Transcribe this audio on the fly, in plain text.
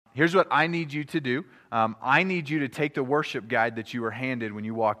Here's what I need you to do. I need you to take the worship guide that you were handed when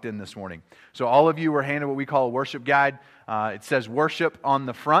you walked in this morning. So all of you were handed what we call a worship guide. It says worship on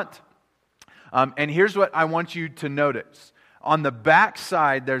the front. And here's what I want you to notice. On the back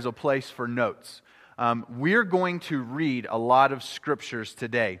side, there's a place for notes. We're going to read a lot of scriptures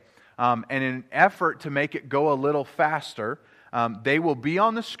today. And in an effort to make it go a little faster, they will be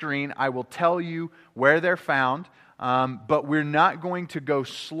on the screen. I will tell you where they're found. But we're not going to go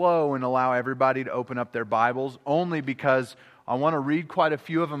slow and allow everybody to open up their Bibles, only because I want to read quite a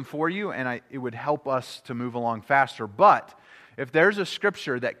few of them for you, and it would help us to move along faster. But if there's a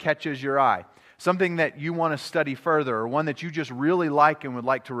scripture that catches your eye, something that you want to study further, or one that you just really like and would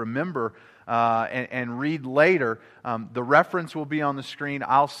like to remember and read later, the reference will be on the screen.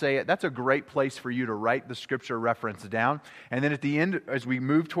 I'll say it. That's a great place for you to write the scripture reference down. And then at the end, as we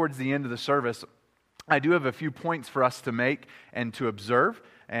move towards the end of the service, I do have a few points for us to make and to observe.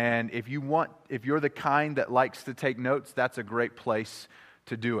 And if you're the kind that likes to take notes, that's a great place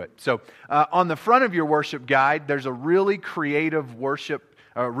to do it. So on the front of your worship guide, there's a really creative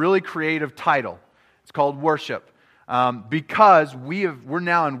title. It's called Worship. Because we're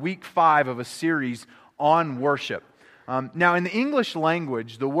now in week 5 of a series on worship. Now in the English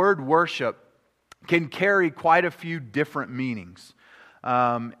language, the word worship can carry quite a few different meanings.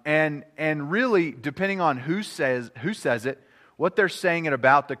 And really, depending on who says it, what they're saying it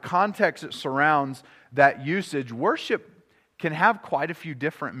about, the context that surrounds that usage, worship can have quite a few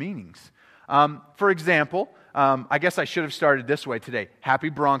different meanings. For example, I guess I should have started this way today. Happy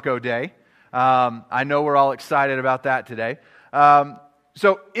Bronco Day. I know we're all excited about that today.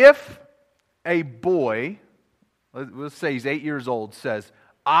 So if a boy, let's say he's 8 years old, says,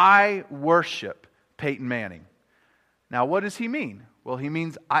 "I worship Peyton Manning." Now, what does he mean? Well, he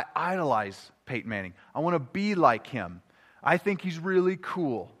means I idolize Peyton Manning. I want to be like him. I think he's really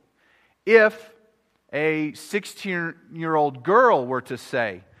cool. If a 16-year-old girl were to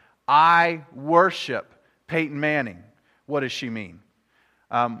say, "I worship Peyton Manning," what does she mean?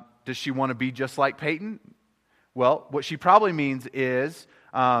 Does she want to be just like Peyton? Well, what she probably means is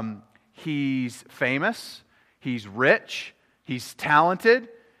he's famous, he's rich, he's talented.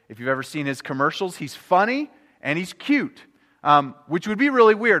 If you've ever seen his commercials, he's funny and he's cute. Which would be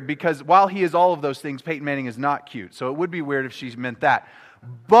really weird because while he is all of those things, Peyton Manning is not cute. So it would be weird if she meant that.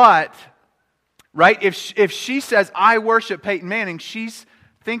 But, right, if she says, "I worship Peyton Manning," she's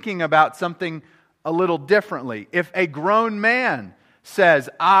thinking about something a little differently. If a grown man says,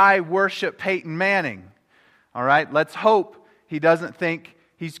 "I worship Peyton Manning," all right, let's hope he doesn't think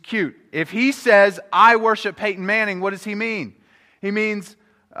he's cute. If he says, "I worship Peyton Manning," what does he mean? He means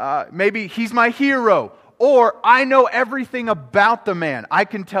maybe he's my hero. Or, I know everything about the man. I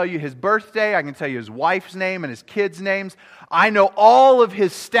can tell you his birthday, I can tell you his wife's name and his kids' names. I know all of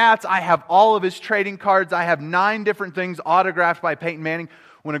his stats, I have all of his trading cards, I have 9 different things autographed by Peyton Manning.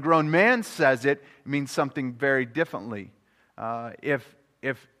 When a grown man says it, it means something very differently.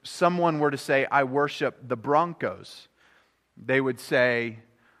 If someone were to say, "I worship the Broncos," they would say,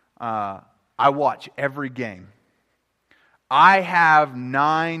 "I watch every game. I have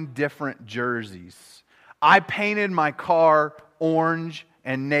 9 different jerseys. I painted my car orange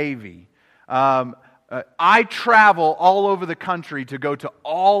and navy. I travel all over the country to go to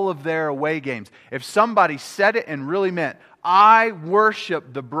all of their away games." If somebody said it and really meant, "I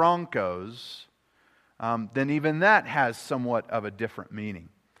worship the Broncos," then even that has somewhat of a different meaning.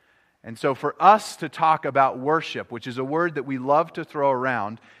 And so for us to talk about worship, which is a word that we love to throw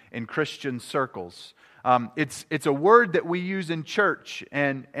around in Christian circles, it's a word that we use in church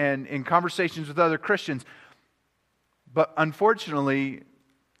and in conversations with other Christians. But unfortunately,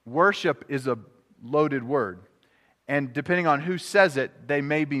 worship is a loaded word. And depending on who says it, they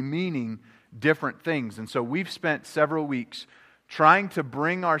may be meaning different things. And so we've spent several weeks trying to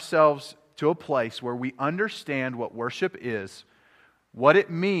bring ourselves to a place where we understand what worship is, what it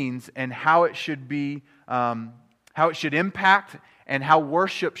means, and how it should be, how it should impact, and how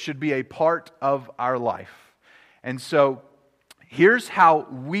worship should be a part of our life. And so here's how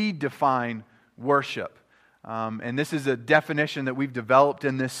we define worship. And this is a definition that we've developed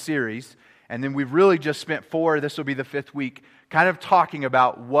in this series. And then we've really just spent this will be the 5th week, kind of talking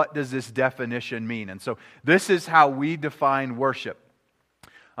about what does this definition mean. And so this is how we define worship.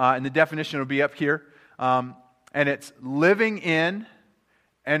 And the definition will be up here. And it's living in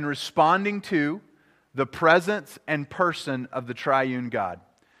and responding to the presence and person of the triune God.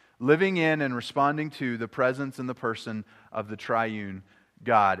 Living in and responding to the presence and the person of the triune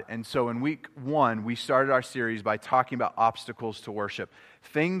God. And so in week 1, we started our series by talking about obstacles to worship.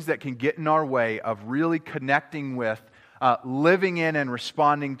 Things that can get in our way of really connecting with living in and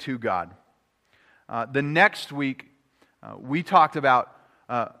responding to God. The next week, we talked about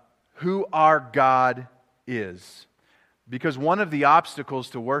who our God is. Because one of the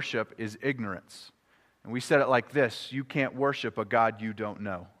obstacles to worship is ignorance. And we said it like this: you can't worship a God you don't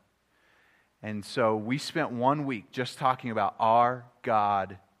know. And so we spent 1 week just talking about our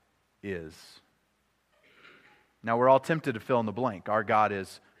God is. Now we're all tempted to fill in the blank. Our God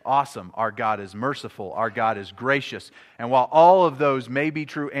is awesome. Our God is merciful. Our God is gracious. And while all of those may be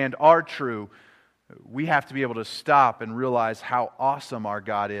true and are true, we have to be able to stop and realize how awesome our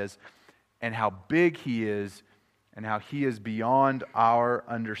God is and how big He is and how He is beyond our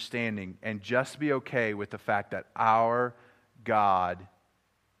understanding, and just be okay with the fact that our God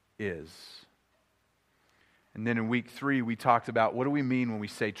is. And then in week 3, we talked about what do we mean when we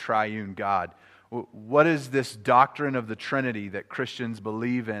say triune God? What is this doctrine of the Trinity that Christians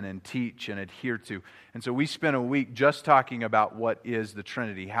believe in and teach and adhere to? And so we spent a week just talking about what is the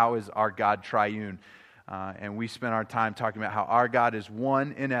Trinity. How is our God triune? And we spent our time talking about how our God is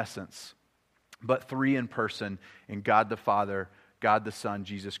one in essence, but three in person, in God the Father, God the Son,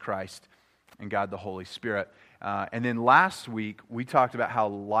 Jesus Christ, and God the Holy Spirit. And then last week, we talked about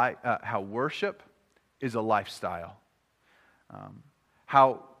how worship is a lifestyle.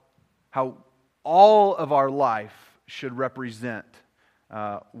 How all of our life should represent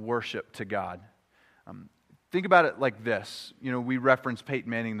worship to God. Think about it like this. You know, we referenced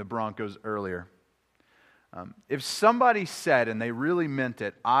Peyton Manning, the Broncos, earlier. If somebody said, and they really meant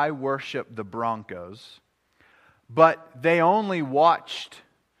it, I worship the Broncos, but they only watched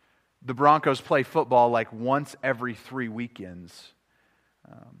the Broncos play football like once every 3 weekends,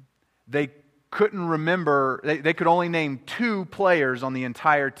 they couldn't remember, they could only name 2 players on the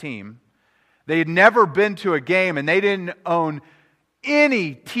entire team. They had never been to a game, and they didn't own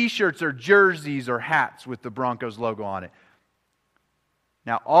any t-shirts or jerseys or hats with the Broncos logo on it.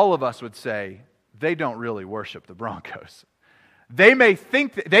 Now, all of us would say, they don't really worship the Broncos. They may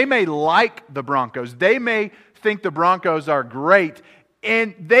like the Broncos. They may think the Broncos are great,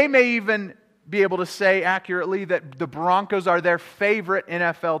 and they may even be able to say accurately that the Broncos are their favorite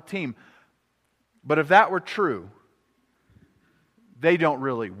NFL team. But if that were true, they don't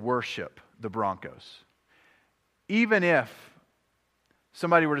really worship the Broncos. Even if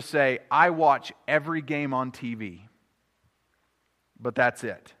somebody were to say, I watch every game on TV, but that's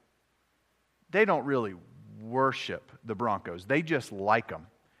it. They don't really worship the Broncos. They just like them.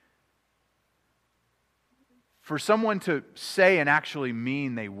 For someone to say and actually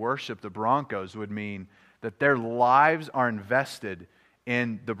mean they worship the Broncos would mean that their lives are invested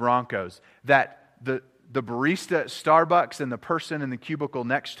in the Broncos. That the barista at Starbucks and the person in the cubicle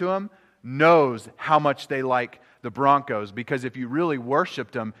next to him knows how much they like the Broncos, because if you really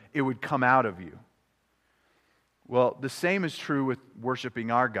worshiped them, it would come out of you. Well, the same is true with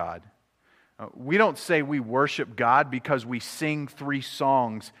worshiping our God. We don't say we worship God because we sing 3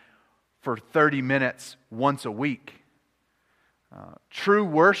 songs for 30 minutes once a week. True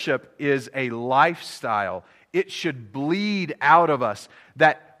worship is a lifestyle. It should bleed out of us.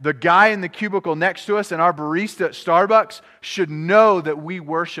 That the guy in the cubicle next to us and our barista at Starbucks should know that we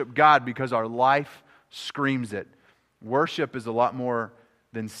worship God because our life screams it. Worship is a lot more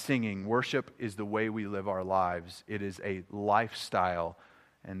than singing. Worship is the way we live our lives. It is a lifestyle.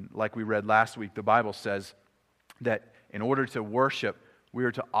 And like we read last week, the Bible says that in order to worship, we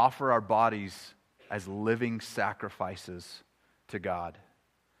are to offer our bodies as living sacrifices to God.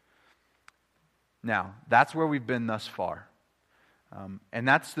 Now, that's where we've been thus far. And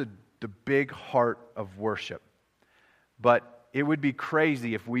that's the big heart of worship. But it would be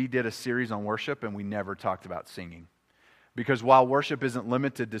crazy if we did a series on worship and we never talked about singing. Because while worship isn't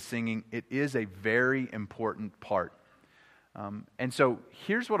limited to singing, it is a very important part. And so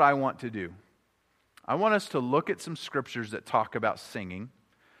here's what I want to do. I want us to look at some scriptures that talk about singing,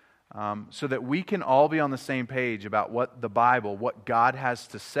 so that we can all be on the same page about what the Bible, what God has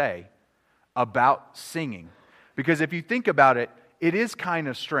to say about singing. Because if you think about it, it is kind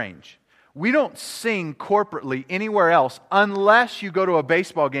of strange. We don't sing corporately anywhere else unless you go to a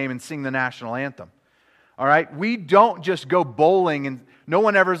baseball game and sing the national anthem. All right? We don't just go bowling and no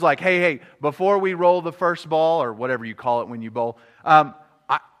one ever is like, hey, before we roll the first ball, or whatever you call it when you bowl,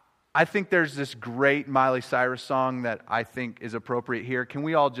 I think there's this great Miley Cyrus song that I think is appropriate here. Can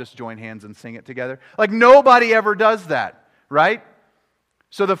we all just join hands and sing it together? Like, nobody ever does that, right?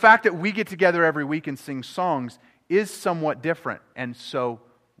 So the fact that we get together every week and sing songs is somewhat different. And so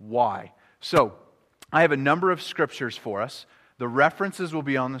why? So I have a number of scriptures for us. The references will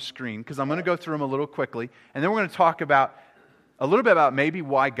be on the screen because I'm going to go through them a little quickly. And then we're going to talk about a little bit about maybe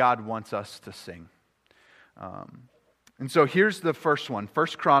why God wants us to sing. And so here's the first one, 1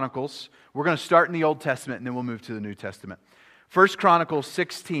 Chronicles. We're going to start in the Old Testament and then we'll move to the New Testament. 1 Chronicles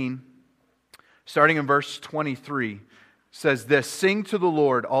 16, starting in verse 23, says this, "Sing to the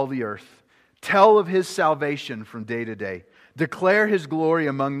Lord, all the earth. Tell of His salvation from day to day. Declare His glory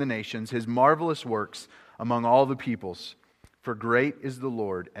among the nations, His marvelous works among all the peoples. For great is the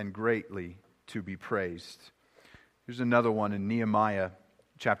Lord and greatly to be praised." Here's another one in Nehemiah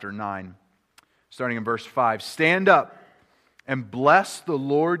chapter 9, starting in verse 5. "Stand up and bless the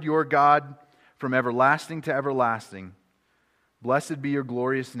Lord your God from everlasting to everlasting. Blessed be your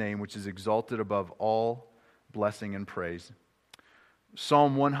glorious name, which is exalted above all blessing and praise."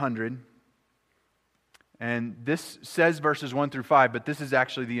 Psalm 100. And this says verses 1 through 5, but this is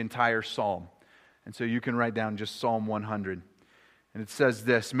actually the entire psalm. And so you can write down just Psalm 100. And it says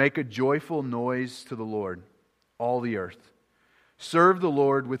this, "Make a joyful noise to the Lord, all the earth. Serve the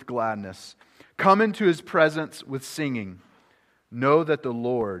Lord with gladness. Come into His presence with singing. Know that the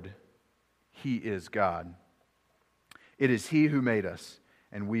Lord, He is God. It is He who made us,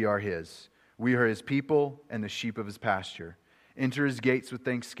 and we are His. We are His people and the sheep of His pasture. Enter His gates with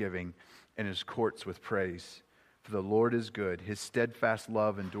thanksgiving and His courts with praise. For the Lord is good. His steadfast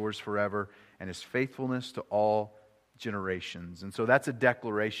love endures forever, and His faithfulness to all generations." And so that's a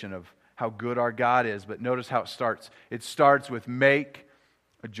declaration of how good our God is. But notice how it starts. It starts with, "Make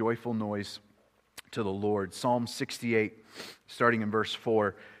a joyful noise to the Lord." Psalm 68, starting in verse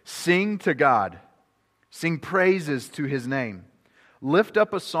 4. "Sing to God. Sing praises to His name. Lift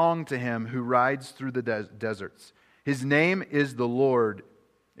up a song to Him who rides through the deserts. His name is the Lord.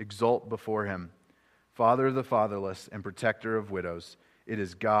 Exult before Him. Father of the fatherless and protector of widows. It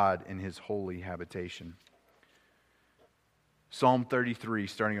is God in His holy habitation." Psalm 33,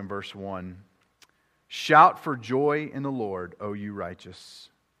 starting in verse 1. "Shout for joy in the Lord, O you righteous.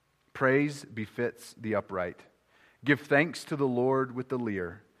 Praise befits the upright. Give thanks to the Lord with the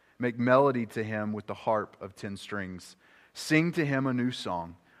lyre. Make melody to Him with the harp of 10 strings. Sing to Him a new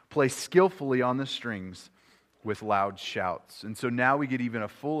song. Play skillfully on the strings with loud shouts." And so now we get even a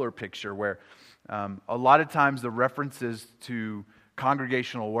fuller picture where a lot of times the references to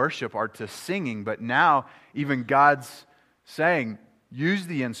congregational worship are to singing, but now even God's saying, use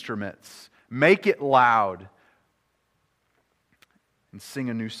the instruments, make it loud, and sing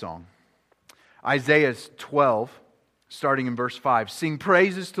a new song. Isaiah 12, starting in verse 5. "Sing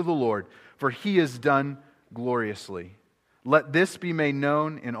praises to the Lord, for He has done gloriously. Let this be made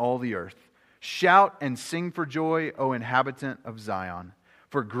known in all the earth. Shout and sing for joy, O inhabitant of Zion.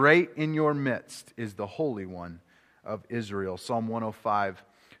 For great in your midst is the Holy One of Israel." Psalm 105,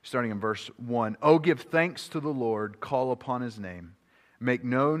 starting in verse 1. "Oh, give thanks to the Lord, call upon His name. Make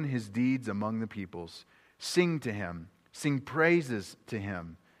known His deeds among the peoples. Sing to Him, sing praises to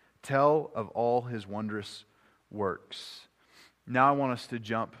Him. Tell of all His wondrous works." Now I want us to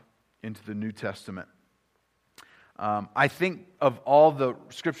jump into the New Testament. I think of all the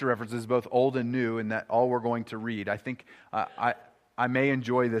scripture references, both old and new, and that all we're going to read, I think I may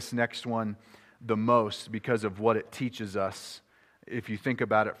enjoy this next one the most because of what it teaches us, if you think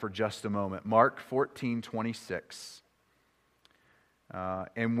about it for just a moment. Mark 14:26.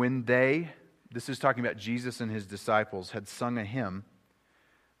 "And when they," this is talking about Jesus and His disciples, "had sung a hymn,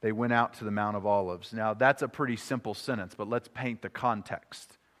 they went out to the Mount of Olives." Now that's a pretty simple sentence, but let's paint the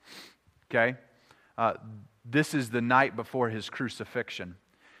context. Okay? This is the night before His crucifixion.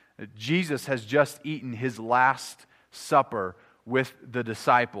 Jesus has just eaten His last supper with the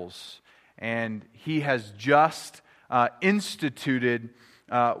disciples, and He has just instituted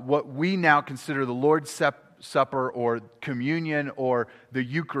what we now consider the Lord's Supper or communion or the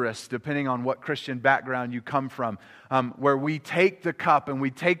Eucharist, depending on what Christian background you come from, where we take the cup and we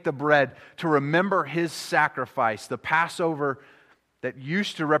take the bread to remember His sacrifice. The Passover that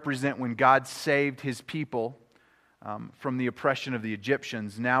used to represent when God saved His people from the oppression of the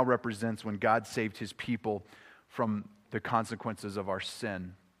Egyptians now represents when God saved His people from the consequences of our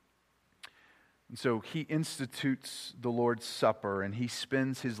sin. And so He institutes the Lord's Supper, and He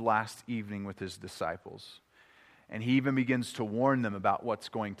spends His last evening with His disciples. And He even begins to warn them about what's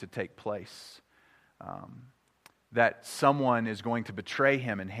going to take place. That someone is going to betray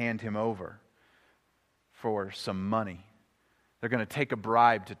Him and hand Him over for some money. They're going to take a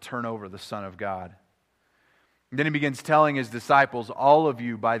bribe to turn over the Son of God. And then He begins telling His disciples, all of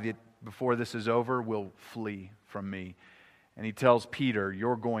you before this is over will flee from me. And He tells Peter,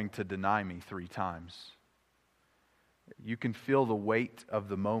 you're going to deny me 3 times. You can feel the weight of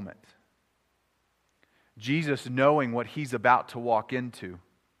the moment. Jesus, knowing what He's about to walk into,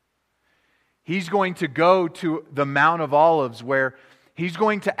 He's going to go to the Mount of Olives where He's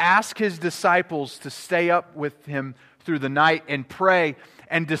going to ask His disciples to stay up with Him through the night and pray.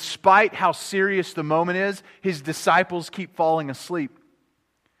 And despite how serious the moment is, his disciples keep falling asleep.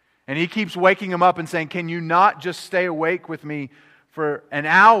 And he keeps waking them up and saying, can you not just stay awake with me for an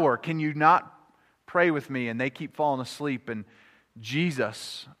hour? Can you not pray with me? And they keep falling asleep. And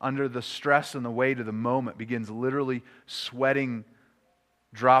Jesus, under the stress and the weight of the moment, begins literally sweating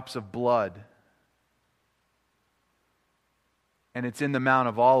drops of blood. And it's in the Mount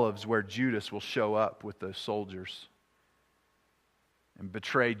of Olives where Judas will show up with the soldiers and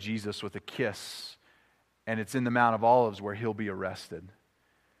betray Jesus with a kiss. And it's in the Mount of Olives where he'll be arrested.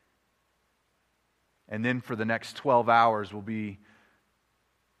 And then for the next 12 hours will be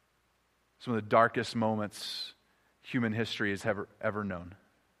some of the darkest moments human history has ever known.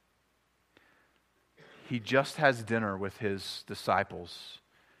 He just has dinner with his disciples,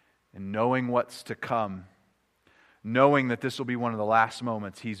 and knowing what's to come, knowing that this will be one of the last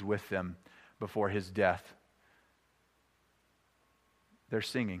moments he's with them before his death, they're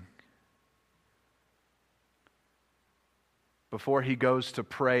singing. Before he goes to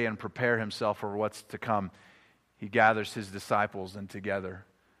pray and prepare himself for what's to come, he gathers his disciples, and together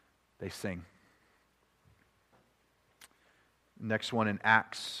they sing. Next one in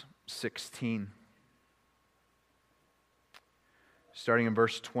Acts 16. Starting in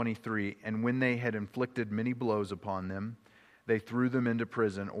verse 23. And when they had inflicted many blows upon them, they threw them into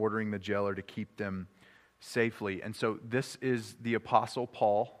prison, ordering the jailer to keep them safely. And so this is the Apostle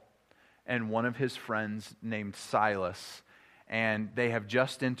Paul and one of his friends named Silas. And they have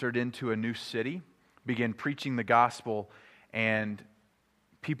just entered into a new city, began preaching the gospel, and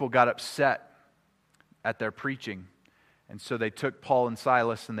people got upset at their preaching. And so they took Paul and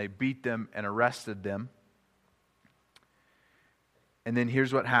Silas and they beat them and arrested them. And then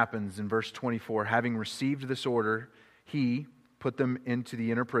here's what happens in verse 24. Having received this order, he put them into the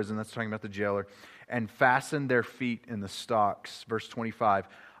inner prison, that's talking about the jailer, and fastened their feet in the stocks. Verse 25.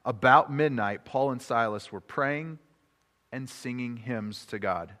 About midnight, Paul and Silas were praying and singing hymns to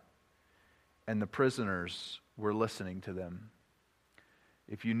God, and the prisoners were listening to them.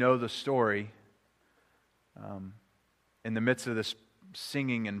 If you know the story, in the midst of this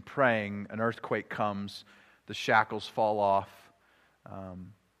singing and praying, an earthquake comes, the shackles fall off.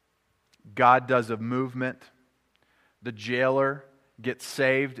 God does a movement. The jailer gets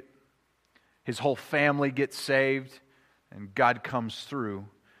saved. His whole family gets saved, and God comes through.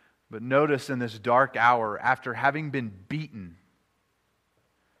 But notice in this dark hour, after having been beaten,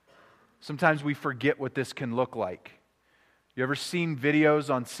 sometimes we forget what this can look like. You ever seen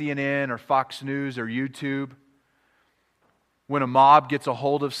videos on CNN or Fox News or YouTube when a mob gets a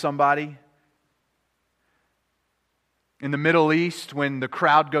hold of somebody? In the Middle East, when the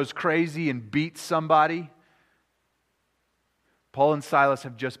crowd goes crazy and beats somebody, Paul and Silas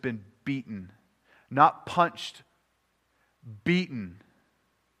have just been beaten. Not punched, beaten.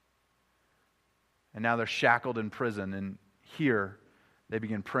 And now they're shackled in prison. And here they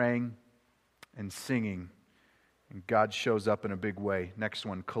begin praying and singing. And God shows up in a big way. Next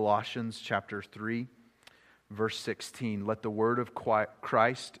one, Colossians chapter 3, verse 16. Let the word of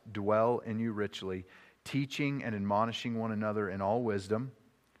Christ dwell in you richly, teaching and admonishing one another in all wisdom,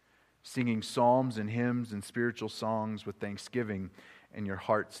 singing psalms and hymns and spiritual songs with thanksgiving in your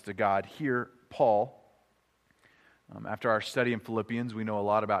hearts to God. Here, Paul, after our study in Philippians, we know a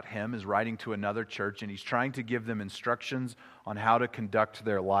lot about him, is writing to another church, and he's trying to give them instructions on how to conduct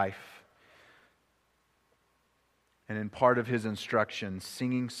their life. And in part of his instructions,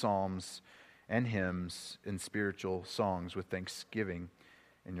 singing psalms and hymns and spiritual songs with thanksgiving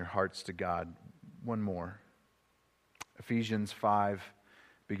in your hearts to God. One more. Ephesians 5,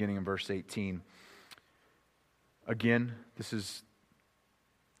 beginning in verse 18. Again, this is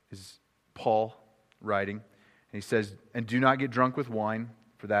Paul writing. And he says, and do not get drunk with wine,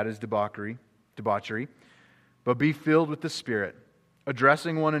 for that is debauchery, but be filled with the Spirit,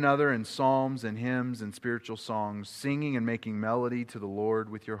 addressing one another in psalms and hymns and spiritual songs, singing and making melody to the Lord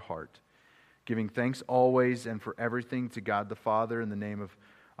with your heart, giving thanks always and for everything to God the Father in the name of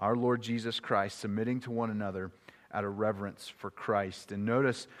our Lord Jesus Christ, submitting to one another out of reverence for Christ. And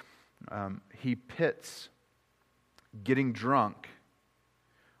notice he pits getting drunk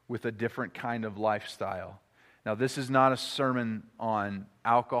with a different kind of lifestyle. Now, this is not a sermon on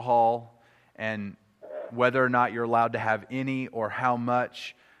alcohol and whether or not you're allowed to have any or how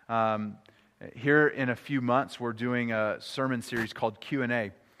much. Here in a few months, we're doing a sermon series called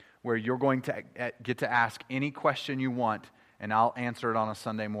Q&A, where you're going to get to ask any question you want, and I'll answer it on a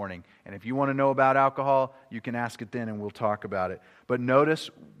Sunday morning. And if you want to know about alcohol, you can ask it then, and we'll talk about it. But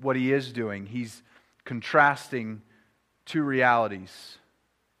notice what he is doing. He's contrasting two realities.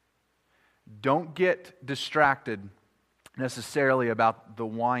 Don't get distracted necessarily about the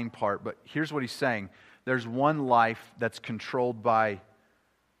wine part, but here's what he's saying. There's one life that's controlled by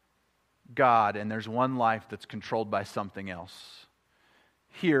God, and there's one life that's controlled by something else.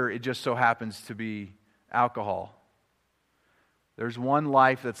 Here, it just so happens to be alcohol. There's one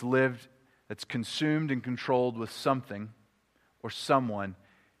life that's lived, that's consumed and controlled with something or someone,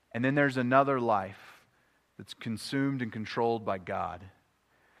 and then there's another life that's consumed and controlled by God.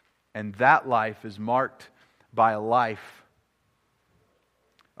 And that life is marked by a life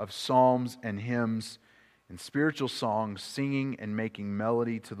of psalms and hymns and spiritual songs, singing and making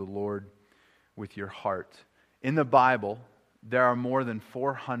melody to the Lord with your heart. In the Bible, there are more than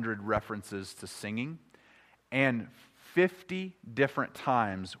 400 references to singing, and 50 different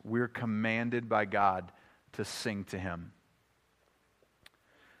times we're commanded by God to sing to Him.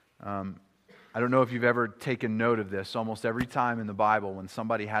 I don't know if you've ever taken note of this. Almost every time in the Bible when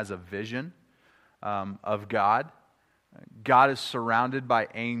somebody has a vision of God, God is surrounded by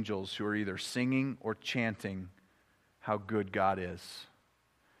angels who are either singing or chanting how good God is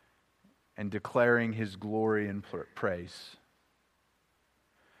and declaring His glory and praise.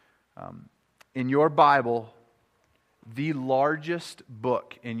 In your Bible, the largest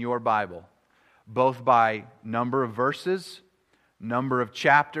book in your Bible, both by number of verses, number of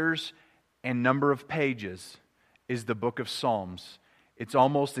chapters, and number of pages, is the book of Psalms. It's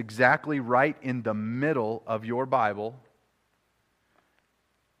almost exactly right in the middle of your Bible,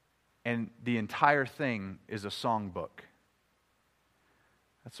 and the entire thing is a songbook.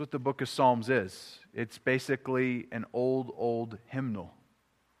 That's what the book of Psalms is. It's basically an old hymnal.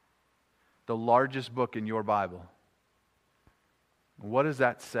 The largest book in your Bible. What does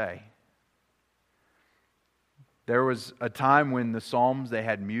that say? There was a time when the Psalms, they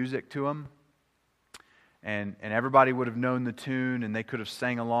had music to them, and everybody would have known the tune, and they could have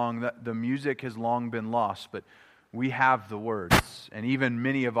sang along. The music has long been lost, but we have the words. And even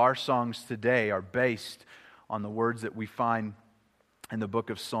many of our songs today are based on the words that we find in the book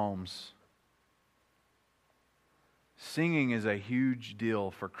of Psalms. Singing is a huge deal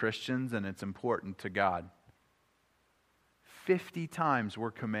for Christians, and it's important to God. 50 times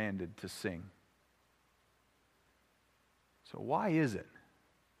we're commanded to sing. So why is it?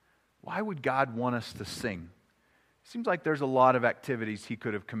 Why would God want us to sing? Seems like there's a lot of activities He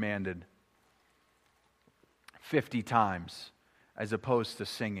could have commanded 50 times as opposed to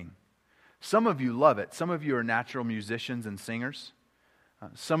singing. Some of you love it. Some of you are natural musicians and singers.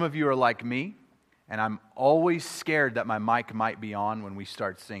 Some of you are like me, and I'm always scared that my mic might be on when we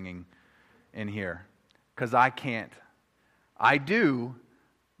start singing in here, because I can't. I do,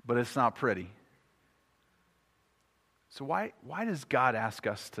 but it's not pretty. So why does God ask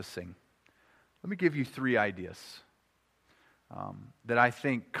us to sing? Let me give you 3 ideas that I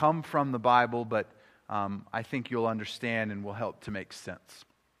think come from the Bible, but I think you'll understand and will help to make sense.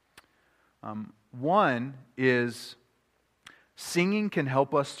 One is singing can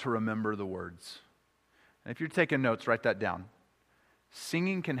help us to remember the words. And if you're taking notes, write that down.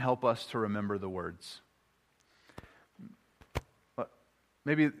 Singing can help us to remember the words.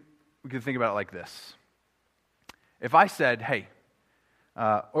 Maybe we could think about it like this. If I said, hey,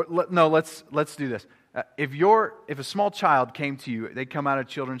 let's do this. If a small child came to you, they come out of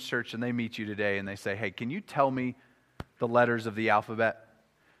children's church and they meet you today and they say, hey, can you tell me the letters of the alphabet?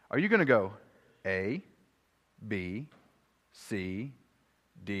 Are you going to go A, B, C,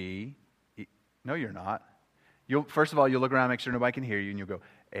 D, E? No, you're not. First of all, you'll look around, make sure nobody can hear you, and you'll go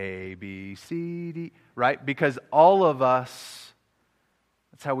A, B, C, D, right? Because all of us,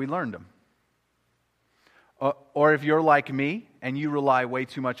 that's how we learned them. Or if you're like me and you rely way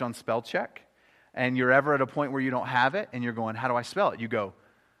too much on spell check, and you're ever at a point where you don't have it, and you're going, how do I spell it? You go,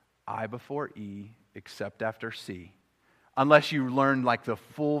 I before E, except after C. Unless you learn like the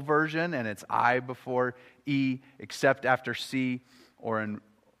full version, and it's I before E, except after C, or in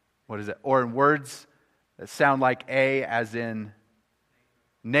words that sound like A, as in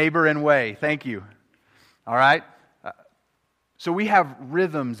neighbor and way. Thank you. All right? So we have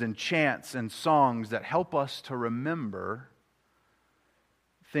rhythms and chants and songs that help us to remember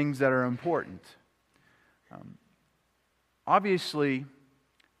things that are important. Obviously,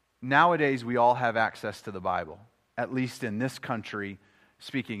 nowadays we all have access to the Bible, at least in this country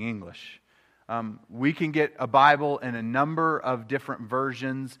speaking English. We can get a Bible in a number of different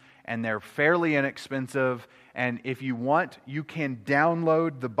versions, and they're fairly inexpensive. And if you want, you can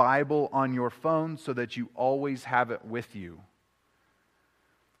download the Bible on your phone so that you always have it with you.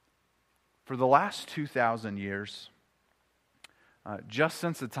 For the last 2,000 years, just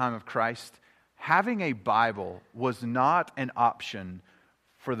since the time of Christ, having a Bible was not an option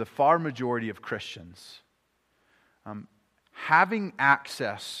for the far majority of Christians. having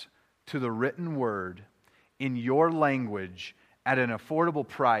access to the written word in your language at an affordable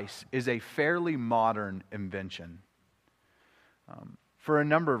price is a fairly modern invention. For a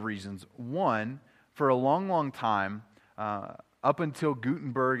number of reasons. One, for a long, long time, up until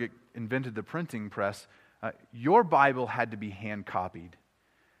Gutenberg invented the printing press, your Bible had to be hand copied.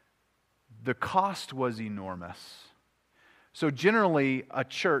 The cost was enormous. So generally, a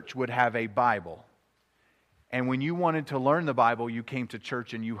church would have a Bible. And when you wanted to learn the Bible, you came to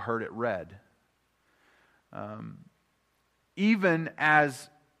church and you heard it read. Even as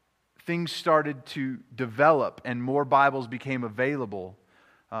things started to develop and more Bibles became available,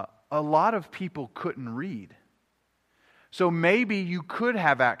 a lot of people couldn't read. So maybe you could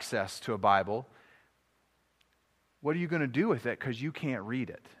have access to a Bible. What are you going to do with it? Because you can't read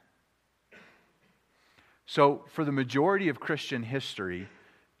it. So for the majority of Christian history,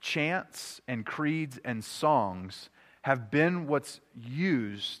 chants and creeds and songs have been what's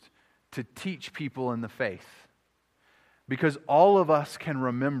used to teach people in the faith. Because all of us can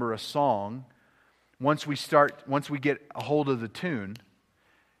remember a song once we get a hold of the tune,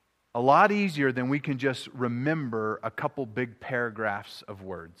 a lot easier than we can just remember a couple big paragraphs of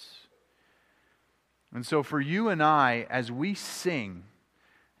words. And so for you and I, as we sing,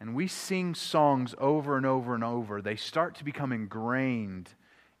 and we sing songs over and over and over, they start to become ingrained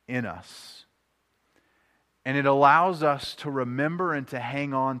in us. And it allows us to remember and to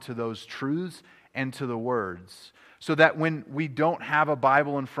hang on to those truths and to the words. So that when we don't have a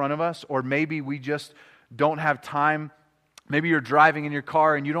Bible in front of us, or maybe we just don't have time, maybe you're driving in your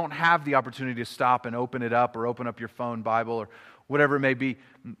car and you don't have the opportunity to stop and open it up or open up your phone Bible or whatever it may be,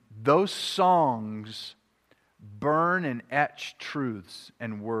 those songs burn and etch truths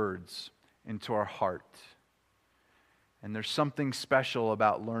and words into our heart. And there's something special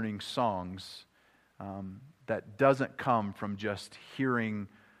about learning songs that doesn't come from just hearing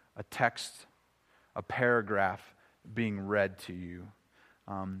a text, a paragraph being read to you.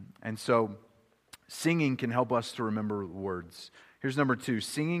 And so singing can help us to remember words. Here's number 2.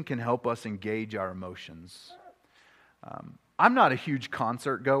 Singing can help us engage our emotions. I'm not a huge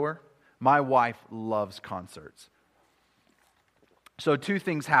concert goer. My wife loves concerts. So 2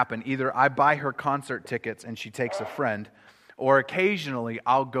 things happen. Either I buy her concert tickets and she takes a friend, or occasionally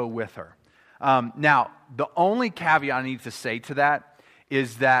I'll go with her. Now, the only caveat I need to say to that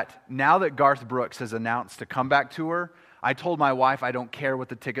is that now that Garth Brooks has announced a comeback tour, I told my wife I don't care what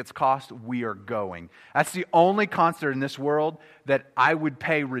the tickets cost, we are going. That's the only concert in this world that I would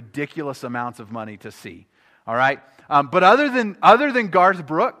pay ridiculous amounts of money to see. All right? But other than Garth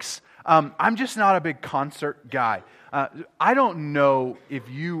Brooks, I'm just not a big concert guy. I don't know if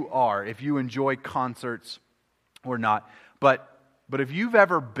you enjoy concerts or not, but if you've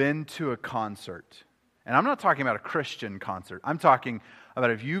ever been to a concert, and I'm not talking about a Christian concert, I'm talking about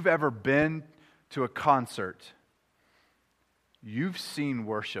if you've ever been to a concert, you've seen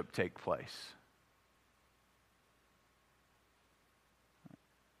worship take place.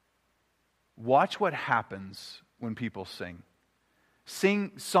 Watch what happens when people sing.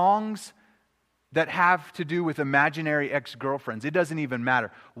 Sing songs that have to do with imaginary ex-girlfriends. It doesn't even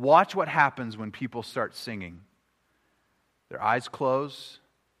matter. Watch what happens when people start singing. Their eyes close,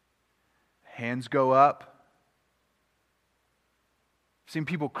 hands go up. I've seen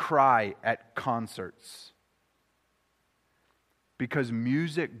people cry at concerts because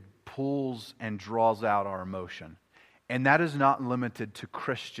music pulls and draws out our emotion. And that is not limited to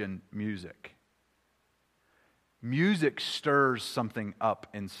Christian music. Music stirs something up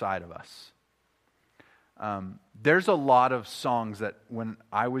inside of us. There's a lot of songs that when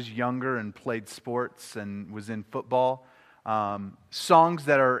I was younger and played sports and was in football, songs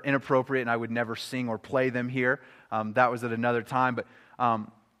that are inappropriate and I would never sing or play them here. That was at another time. But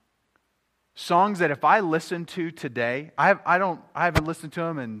songs that if I listen to today, I haven't listened to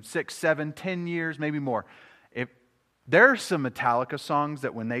them in 6, 7, 10 years, maybe more. If there are some Metallica songs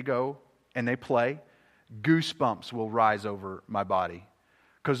that when they go and they play, goosebumps will rise over my body.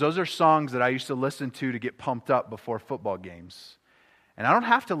 Because those are songs that I used to listen to get pumped up before football games. And I don't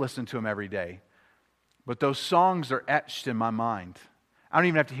have to listen to them every day. But those songs are etched in my mind. I don't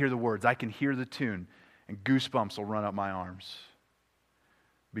even have to hear the words. I can hear the tune and goosebumps will run up my arms.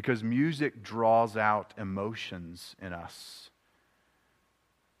 Because music draws out emotions in us.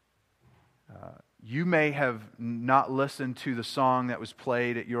 You may have not listened to the song that was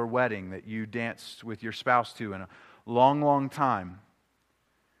played at your wedding that you danced with your spouse to in a long, long time.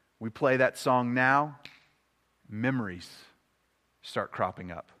 We play that song now, memories start cropping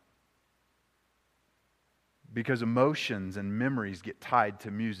up. Because emotions and memories get tied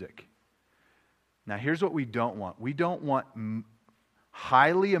to music. Now, here's what we don't want. We don't want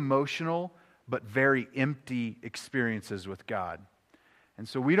highly emotional but very empty experiences with God. And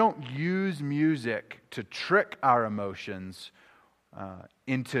so we don't use music to trick our emotions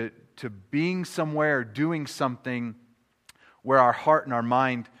into being somewhere, doing something where our heart and our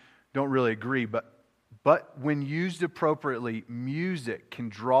mind don't really agree. But when used appropriately, music can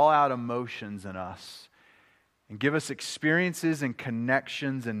draw out emotions in us and give us experiences and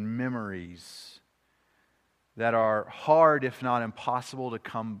connections and memories that are hard, if not impossible, to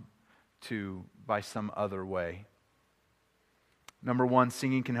come to by some other way. Number one,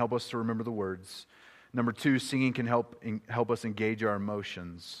 singing can help us to remember the words. Number two, singing can help us engage our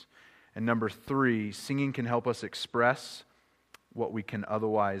emotions. And number three, singing can help us express what we cannot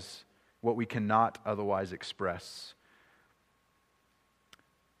otherwise express.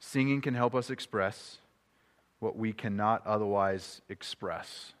 Singing can help us express what we cannot otherwise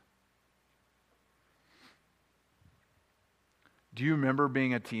express. Do you remember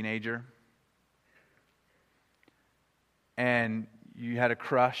being a teenager and you had a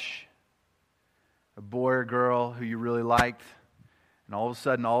crush, a boy or girl who you really liked, and all of a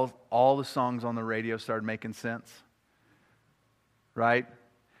sudden all the songs on the radio started making sense? Right?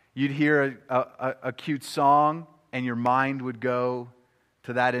 You'd hear a cute song and your mind would go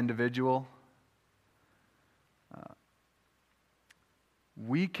to that individual.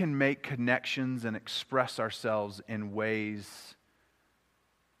 We can make connections and express ourselves in ways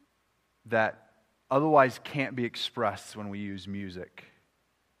that otherwise can't be expressed when we use music.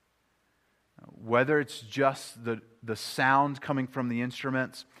 Whether it's just the sound coming from the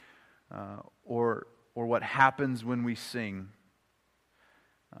instruments or what happens when we sing.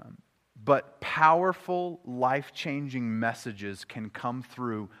 But powerful, life-changing messages can come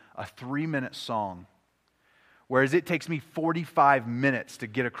through a 3-minute song, whereas it takes me 45 minutes to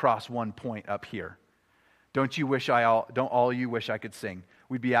get across one point up here. Don't all you wish I could sing?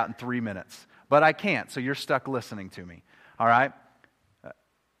 We'd be out in 3 minutes. But I can't, so you're stuck listening to me. All right?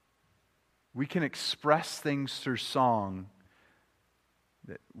 We can express things through song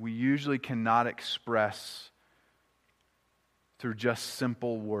that we usually cannot express through just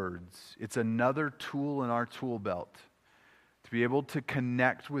simple words. It's another tool in our tool belt to be able to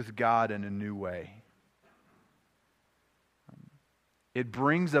connect with God in a new way. It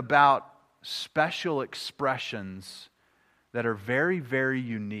brings about special expressions that are very, very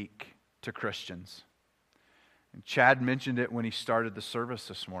unique to Christians. And Chad mentioned it when he started the service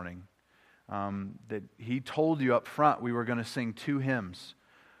this morning. That he told you up front we were going to sing 2 hymns.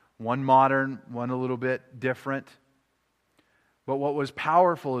 One modern, one a little bit different. But what was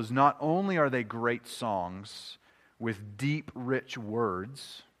powerful is not only are they great songs with deep, rich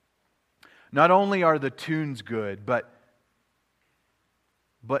words, not only are the tunes good, but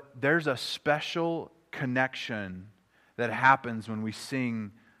there's a special connection that happens when we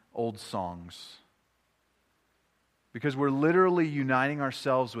sing old songs. Because we're literally uniting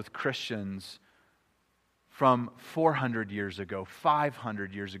ourselves with Christians from 400 years ago,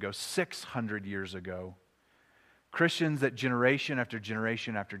 500 years ago, 600 years ago. Christians that generation after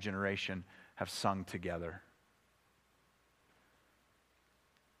generation after generation have sung together.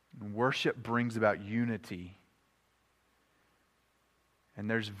 And worship brings about unity. And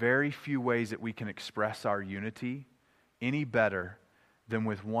there's very few ways that we can express our unity any better than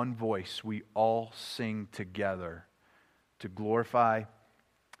with one voice we all sing together to glorify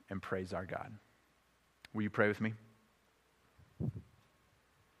and praise our God. Will you pray with me?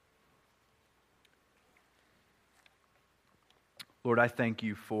 Lord, I thank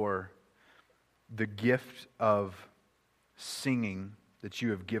you for the gift of singing that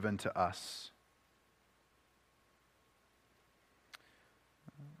you have given to us.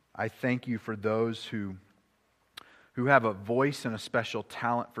 I thank you for those who have a voice and a special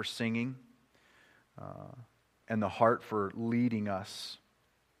talent for singing and the heart for leading us.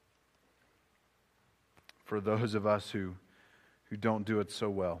 For those of us who don't do it so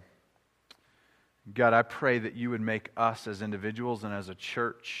well. God, I pray that you would make us as individuals and as a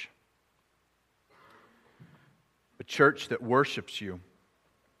church that worships you.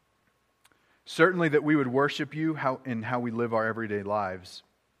 Certainly that we would worship you in how we live our everyday lives.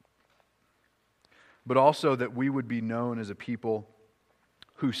 But also that we would be known as a people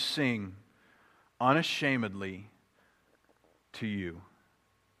who sing unashamedly to you.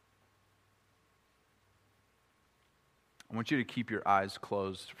 I want you to keep your eyes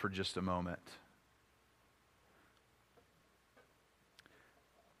closed for just a moment.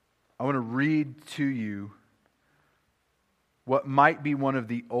 I want to read to you what might be one of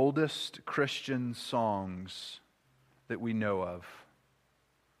the oldest Christian songs that we know of.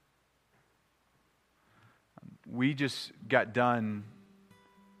 We just got done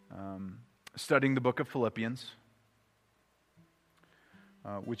studying the book of Philippians,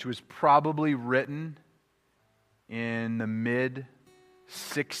 which was probably written in the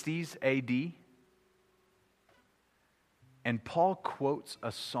mid-60s AD. And Paul quotes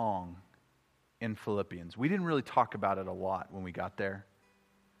a song in Philippians. We didn't really talk about it a lot when we got there.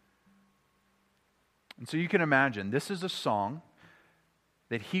 And so you can imagine, this is a song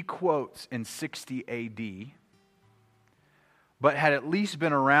that he quotes in 60 AD, but had at least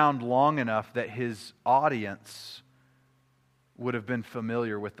been around long enough that his audience would have been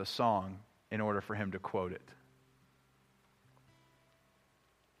familiar with the song in order for him to quote it.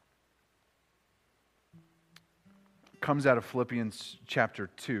 It comes out of Philippians chapter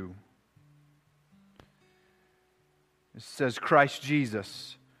 2. It says, Christ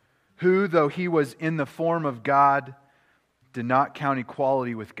Jesus, who, though he was in the form of God, did not count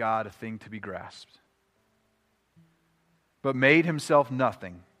equality with God a thing to be grasped, but made himself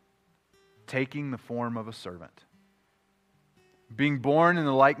nothing, taking the form of a servant, being born in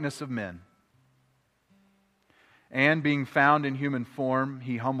the likeness of men, and being found in human form,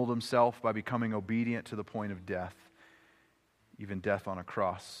 he humbled himself by becoming obedient to the point of death, even death on a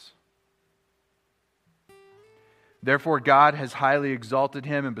cross. Therefore God has highly exalted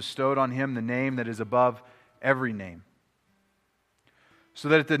him and bestowed on him the name that is above every name, so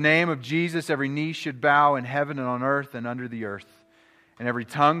that at the name of Jesus every knee should bow in heaven and on earth and under the earth, and every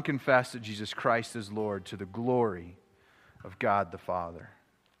tongue confess that Jesus Christ is Lord, to the glory of God the Father.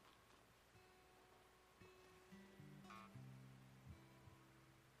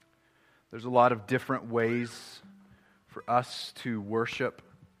 There's a lot of different ways for us to worship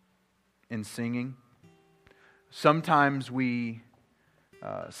in singing. Sometimes we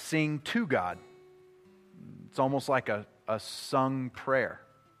sing to God. It's almost like a sung prayer.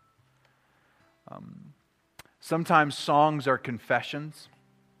 Sometimes songs are confessions.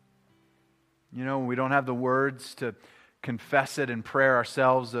 You know, when we don't have the words to confess it in prayer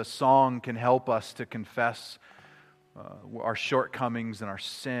ourselves, a song can help us to confess our shortcomings and our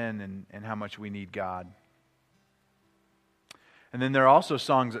sin and how much we need God. And then there are also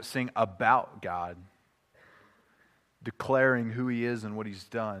songs that sing about God, declaring who He is and what He's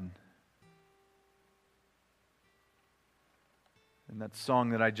done. And that song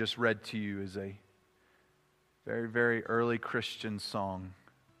that I just read to you is a very, very early Christian song.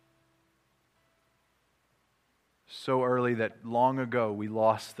 So early that long ago we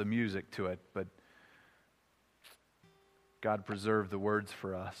lost the music to it, but God preserved the words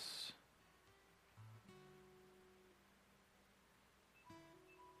for us.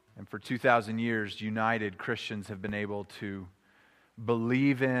 And for 2,000 years, united Christians have been able to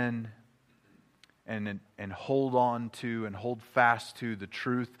believe in and hold on to and hold fast to the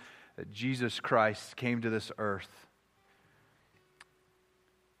truth that Jesus Christ came to this earth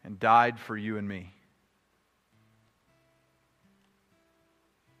and died for you and me.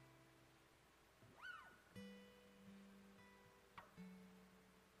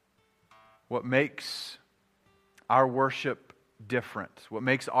 What makes our worship different, what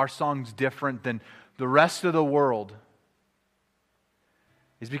makes our songs different than the rest of the world,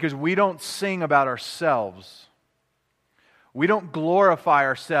 is because we don't sing about ourselves. We don't glorify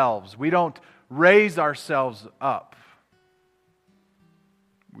ourselves. We don't raise ourselves up.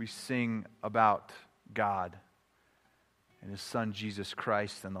 We sing about God and His Son Jesus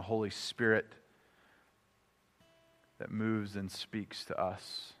Christ and the Holy Spirit that moves and speaks to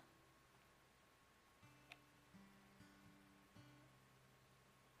us.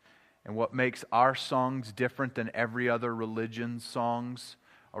 And what makes our songs different than every other religion's songs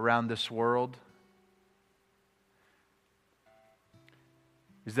around this world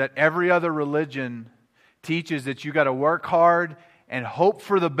is that every other religion teaches that you got to work hard and hope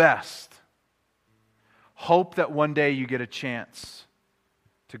for the best. Hope that one day you get a chance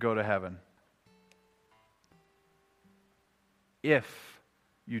to go to heaven. If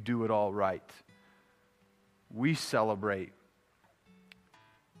you do it all right. We celebrate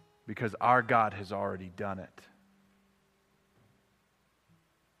because our God has already done it.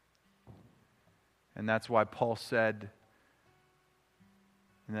 And that's why Paul said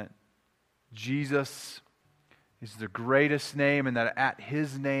that Jesus is the greatest name, and that at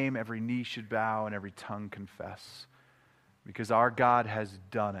His name every knee should bow and every tongue confess. Because our God has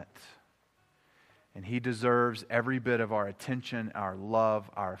done it. And He deserves every bit of our attention, our love,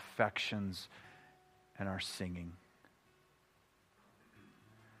 our affections, and our singing.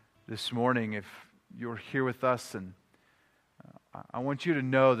 This morning, if you're here with us, and I want you to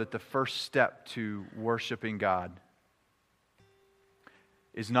know that the first step to worshiping God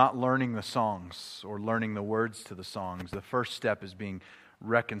is not learning the songs or learning the words to the songs. The first step is being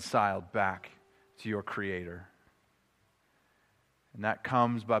reconciled back to your Creator. And that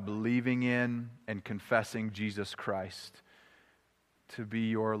comes by believing in and confessing Jesus Christ to be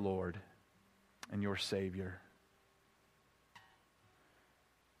your Lord and your Savior.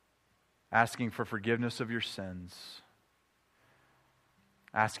 Asking for forgiveness of your sins.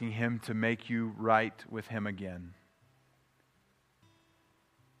 Asking Him to make you right with Him again.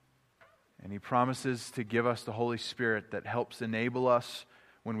 And He promises to give us the Holy Spirit that helps enable us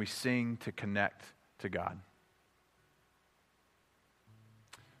when we sing to connect to God.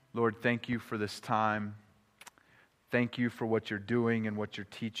 Lord, thank you for this time. Thank you for what you're doing and what you're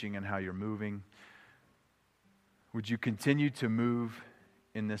teaching and how you're moving. Would you continue to move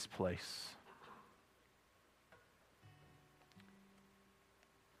in this place?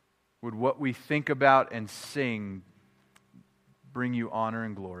 Would what we think about and sing bring you honor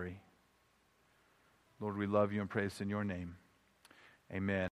and glory? Lord, we love you and praise in your name. Amen.